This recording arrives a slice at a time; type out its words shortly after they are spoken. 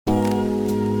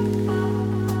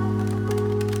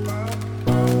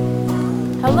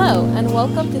Hello, and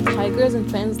welcome to Tigers in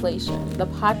Translation, the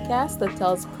podcast that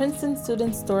tells Princeton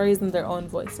students stories in their own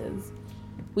voices.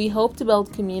 We hope to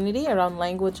build community around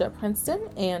language at Princeton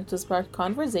and to spark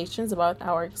conversations about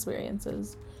our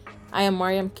experiences. I am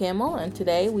Mariam Kamel, and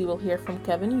today we will hear from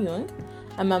Kevin Jung,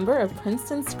 a member of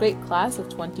Princeton's Great Class of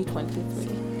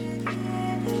 2023.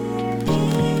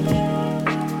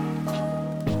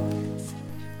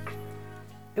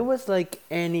 It was like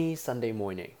any Sunday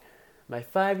morning. My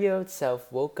 5-year-old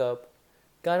self woke up,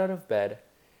 got out of bed,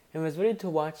 and was ready to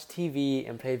watch TV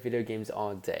and play video games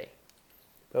all day.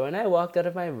 But when I walked out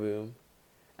of my room,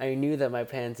 I knew that my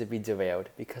plans would be derailed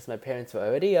because my parents were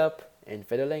already up and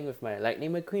fiddling with my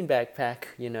Lightning McQueen backpack,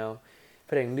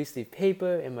 putting loose leaf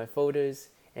paper in my folders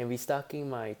and restocking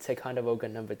my Ticonderoga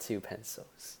No. 2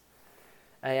 pencils.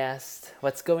 I asked,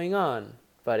 "What's going on?"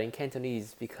 but in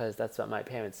Cantonese because that's what my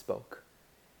parents spoke.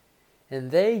 And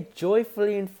they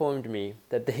joyfully informed me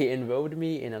that they enrolled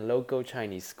me in a local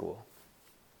Chinese school.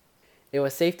 It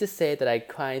was safe to say that I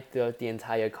cried throughout the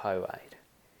entire car ride.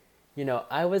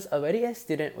 I was already a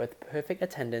student with perfect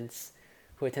attendance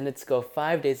who attended school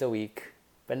 5 days a week,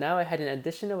 but now I had an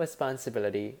additional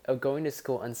responsibility of going to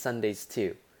school on Sundays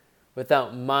too,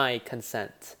 without my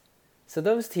consent. So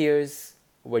those tears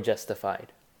were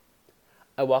justified.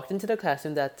 I walked into the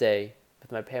classroom that day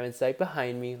with my parents right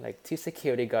behind me like two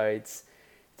security guards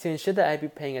to ensure that I'd be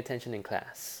paying attention in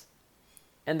class.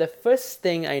 And the first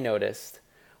thing I noticed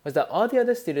was that all the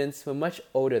other students were much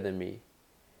older than me,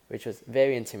 which was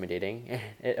very intimidating, and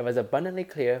it was abundantly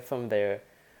clear from their,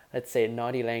 let's say,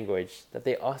 naughty language that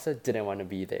they also didn't want to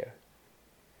be there.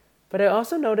 But I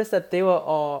also noticed that they were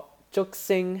all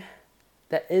Choksing,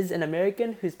 that is, an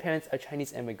American whose parents are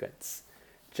Chinese immigrants,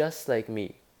 just like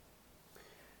me.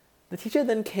 The teacher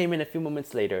then came in a few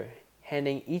moments later,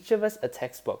 handing each of us a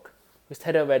textbook whose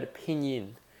title read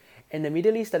Pinyin, and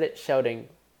immediately started shouting,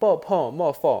 "Bo po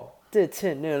mo fo, de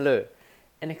chen ne le,"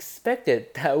 and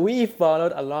expected that we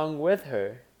followed along with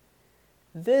her.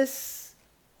 This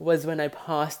was when I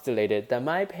postulated that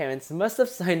my parents must have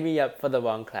signed me up for the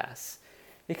wrong class,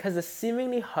 because the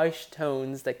seemingly harsh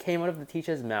tones that came out of the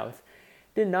teacher's mouth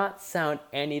did not sound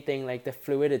anything like the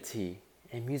fluidity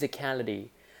and musicality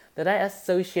that I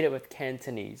associated with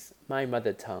Cantonese, my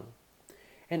mother tongue.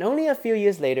 And only a few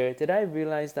years later did I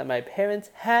realize that my parents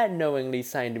had knowingly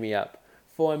signed me up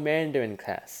for a Mandarin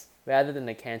class rather than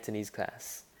a Cantonese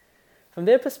class. From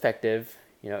their perspective,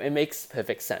 it makes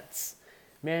perfect sense.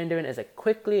 Mandarin is a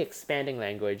quickly expanding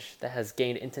language that has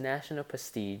gained international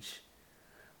prestige,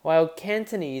 while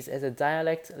Cantonese is a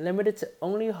dialect limited to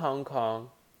only Hong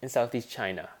Kong and Southeast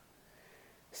China.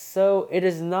 So it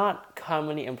is not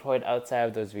commonly employed outside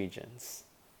of those regions.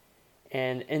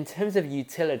 And in terms of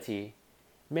utility,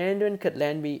 Mandarin could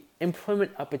land me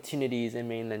employment opportunities in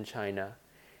mainland China,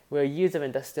 where years of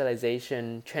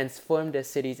industrialization transformed their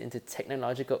cities into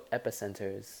technological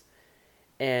epicenters,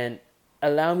 and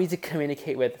allow me to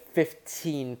communicate with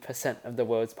 15% of the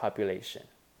world's population.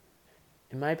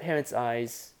 In my parents'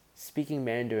 eyes, speaking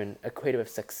Mandarin equated with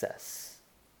success.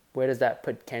 Where does that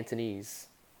put Cantonese?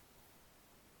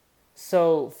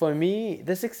 So for me,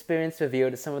 this experience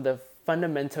revealed some of the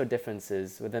fundamental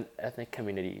differences within ethnic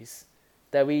communities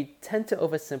that we tend to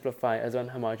oversimplify as one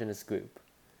homogeneous group.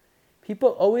 People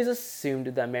always assumed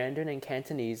that Mandarin and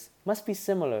Cantonese must be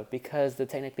similar because they're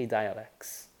technically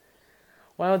dialects.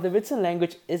 While the written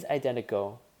language is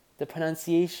identical, the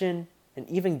pronunciation and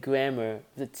even grammar of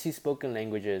the two spoken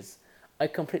languages are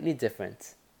completely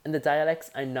different, and the dialects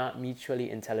are not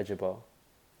mutually intelligible.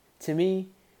 To me,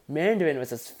 Mandarin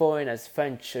was as foreign as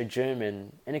French or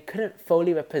German, and it couldn't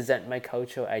fully represent my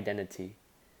cultural identity.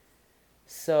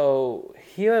 So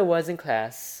here I was in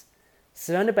class,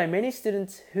 surrounded by many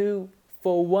students who,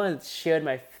 for once, shared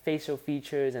my facial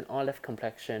features and olive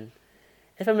complexion,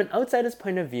 and from an outsider's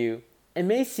point of view, it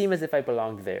may seem as if I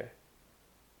belonged there.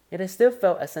 Yet I still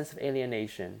felt a sense of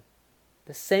alienation,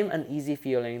 the same uneasy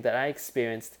feeling that I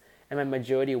experienced in my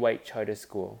majority white charter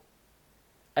school.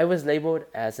 I was labeled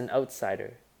as an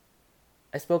outsider.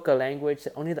 I spoke a language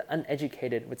that only the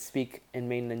uneducated would speak in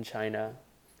mainland China,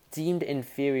 deemed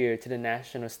inferior to the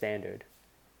national standard.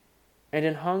 And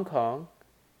in Hong Kong,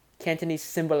 Cantonese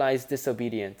symbolized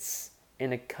disobedience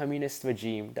in a communist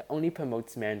regime that only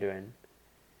promotes Mandarin.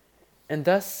 And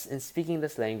thus, in speaking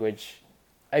this language,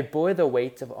 I bore the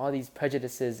weight of all these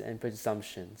prejudices and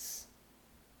presumptions.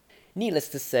 Needless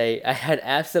to say, I had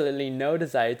absolutely no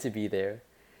desire to be there.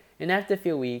 And after a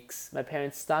few weeks, my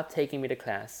parents stopped taking me to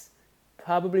class,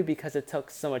 probably because it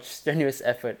took so much strenuous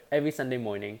effort every Sunday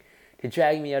morning to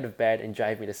drag me out of bed and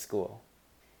drive me to school.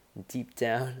 Deep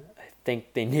down, I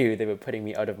think they knew they were putting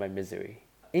me out of my misery.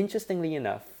 Interestingly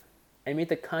enough, I made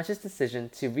the conscious decision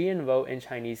to re-enroll in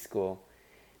Chinese school,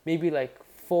 maybe like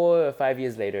 4 or 5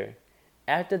 years later,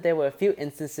 after there were a few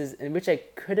instances in which I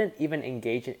couldn't even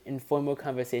engage in informal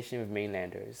conversation with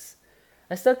mainlanders.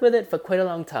 I stuck with it for quite a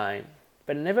long time,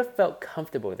 but I never felt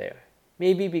comfortable there.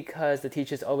 Maybe because the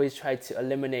teachers always tried to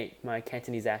eliminate my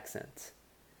Cantonese accent.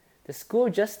 The school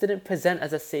just didn't present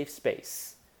as a safe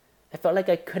space. I felt like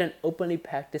I couldn't openly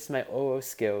practice my oral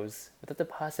skills without the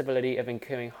possibility of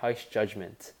incurring harsh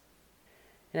judgment.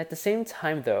 And at the same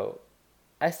time though,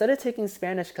 I started taking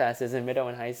Spanish classes in middle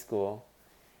and high school,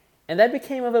 and that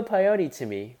became of a priority to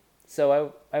me,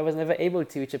 so I was never able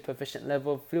to reach a proficient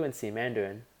level of fluency in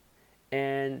Mandarin.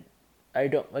 And I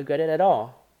don't regret it at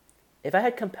all. If I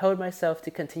had compelled myself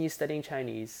to continue studying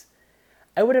Chinese,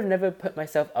 I would have never put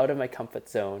myself out of my comfort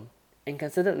zone and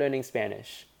considered learning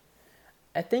Spanish.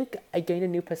 I think I gained a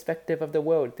new perspective of the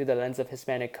world through the lens of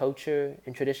Hispanic culture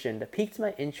and tradition that piqued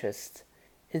my interest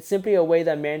in simply a way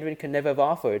that Mandarin could never have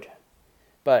offered.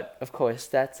 But, of course,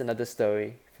 that's another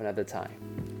story for another time.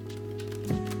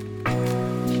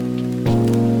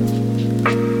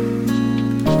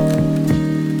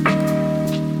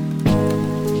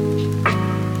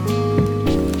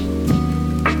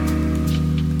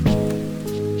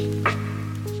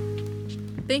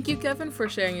 Thank you, Kevin, for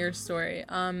sharing your story.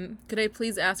 Could I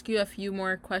please ask you a few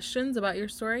more questions about your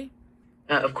story?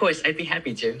 Of course, I'd be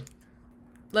happy to.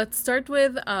 Let's start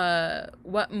with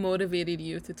what motivated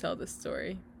you to tell this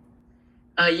story.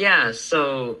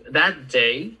 So that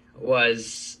day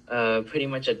was pretty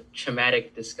much a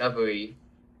traumatic discovery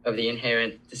of the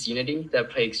inherent disunity that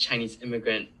plagues Chinese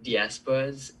immigrant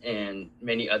diasporas and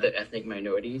many other ethnic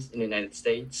minorities in the United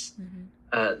States.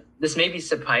 This may be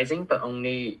surprising, but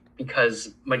only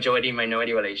because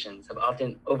majority-minority relations have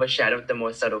often overshadowed the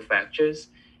more subtle fractures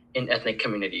in ethnic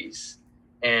communities.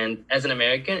 And as an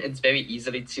American, it's very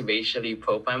easy to racially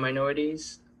profile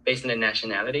minorities based on their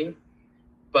nationality.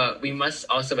 But we must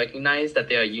also recognize that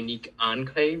there are unique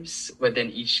enclaves within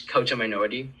each cultural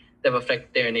minority that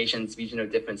reflect their nation's regional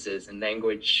differences in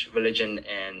language, religion,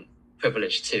 and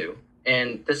privilege too.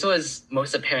 And this was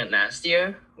most apparent last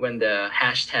year when the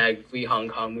hashtag Free Hong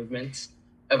Kong movement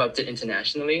erupted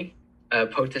internationally,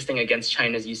 protesting against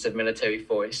China's use of military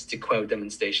force to quell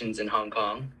demonstrations in Hong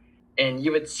Kong. And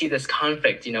you would see this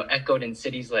conflict, echoed in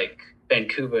cities like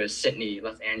Vancouver, Sydney,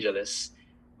 Los Angeles,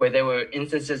 where there were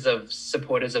instances of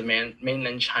supporters of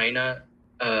mainland China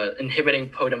inhibiting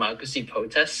pro-democracy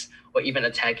protests or even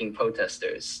attacking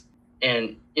protesters.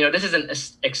 And, this is an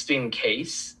extreme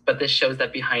case, but this shows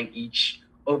that behind each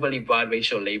overly broad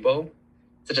racial label,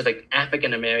 such as like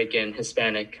African American,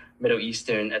 Hispanic, Middle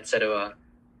Eastern, etc.,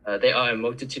 there are a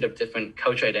multitude of different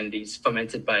cultural identities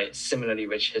fermented by similarly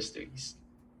rich histories.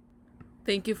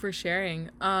 Thank you for sharing.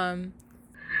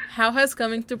 How has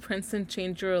coming to Princeton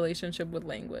changed your relationship with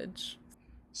language?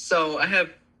 So I have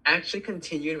actually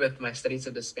continued with my studies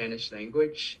of the Spanish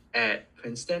language at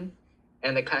Princeton.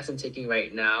 And the class I'm taking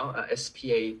right now,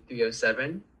 SPA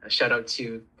 307, a shout out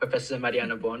to Professor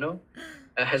Mariana Bono,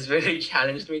 has really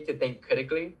challenged me to think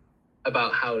critically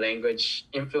about how language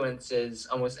influences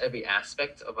almost every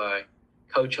aspect of our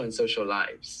cultural and social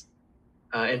lives.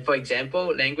 And for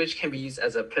example, language can be used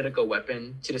as a political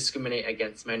weapon to discriminate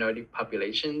against minority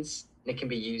populations. And it can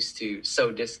be used to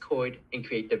sow discord and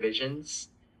create divisions.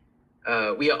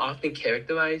 We are often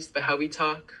characterized by how we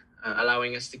talk,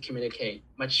 allowing us to communicate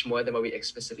much more than what we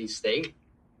explicitly state,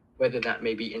 whether that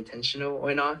may be intentional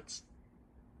or not.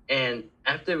 And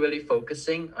after really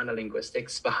focusing on the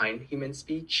linguistics behind human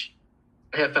speech,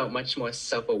 I have felt much more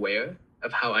self-aware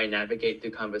of how I navigate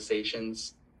through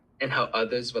conversations and how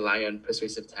others rely on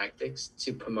persuasive tactics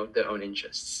to promote their own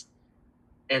interests.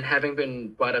 And having been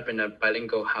brought up in a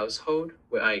bilingual household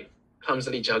where I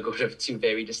clumsily juggled with two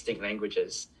very distinct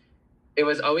languages, it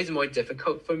was always more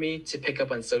difficult for me to pick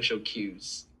up on social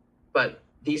cues. But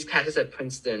these classes at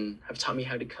Princeton have taught me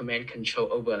how to command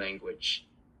control over a language,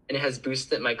 and it has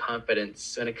boosted my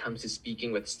confidence when it comes to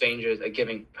speaking with strangers or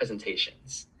giving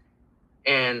presentations.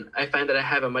 And I find that I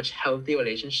have a much healthier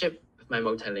relationship with my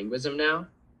multilingualism now,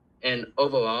 and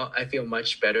overall, I feel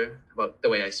much better about the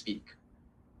way I speak.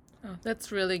 Oh,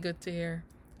 that's really good to hear.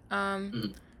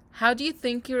 How do you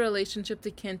think your relationship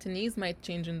to Cantonese might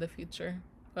change in the future?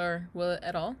 Or will it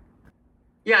at all?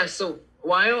 Yeah, so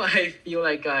while I feel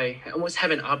like I almost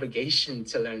have an obligation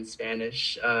to learn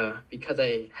Spanish because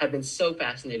I have been so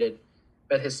fascinated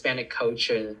by Hispanic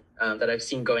culture that I've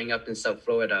seen growing up in South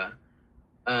Florida,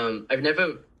 I've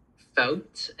never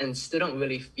felt and still don't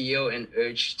really feel an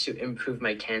urge to improve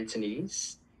my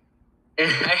Cantonese. And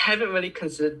I haven't really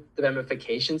considered the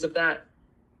ramifications of that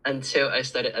until I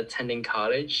started attending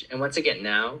college. And once again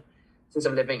now, since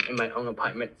I'm living in my own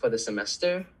apartment for the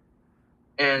semester.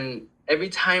 And every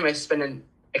time I spend an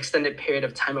extended period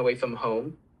of time away from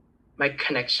home, my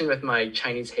connection with my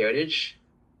Chinese heritage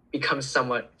becomes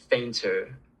somewhat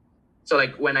fainter. So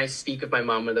like when I speak with my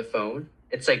mom on the phone,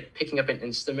 it's like picking up an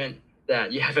instrument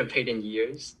that you haven't played in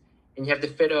years, and you have to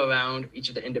fiddle around each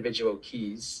of the individual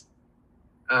keys.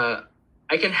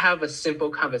 I can have a simple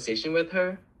conversation with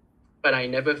her, but I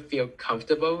never feel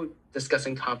comfortable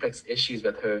discussing complex issues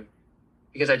with her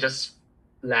because I just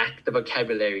lack the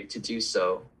vocabulary to do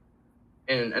so.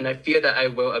 And I fear that I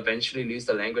will eventually lose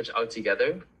the language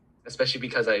altogether, especially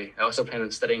because I also plan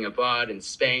on studying abroad in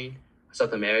Spain,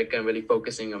 South America, and really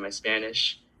focusing on my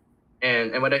Spanish.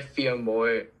 And what I fear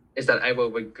more is that I will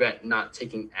regret not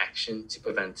taking action to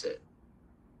prevent it.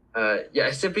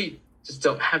 I simply just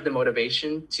don't have the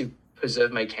motivation to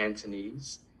preserve my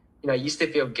Cantonese. I used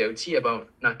to feel guilty about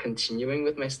not continuing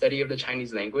with my study of the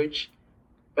Chinese language,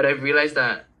 but I've realized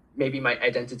that maybe my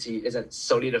identity isn't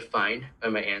solely defined by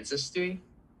my ancestry,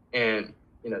 and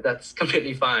that's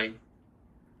completely fine.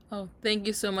 Oh, thank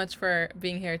you so much for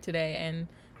being here today, and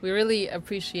we really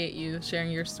appreciate you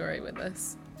sharing your story with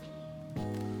us.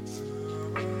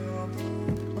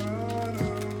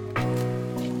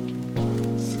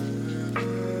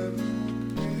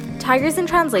 Tigers in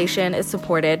Translation is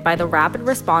supported by the Rapid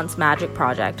Response Magic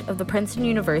Project of the Princeton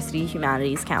University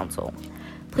Humanities Council.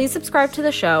 Please subscribe to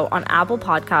the show on Apple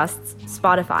Podcasts,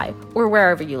 Spotify, or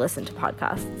wherever you listen to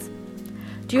podcasts.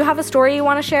 Do you have a story you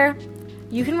want to share?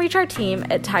 You can reach our team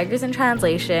at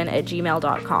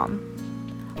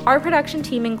tigersintranslation@gmail.com. Our production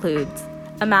team includes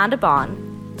Amanda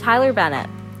Bond, Tyler Bennett,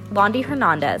 Londi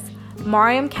Hernandez,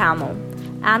 Mariam Kamel,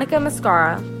 Annika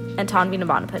Mascara, and Tanvi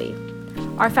Nabanapati.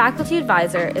 Our faculty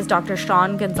advisor is Dr.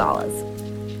 Sean Gonzalez.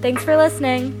 Thanks for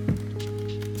listening.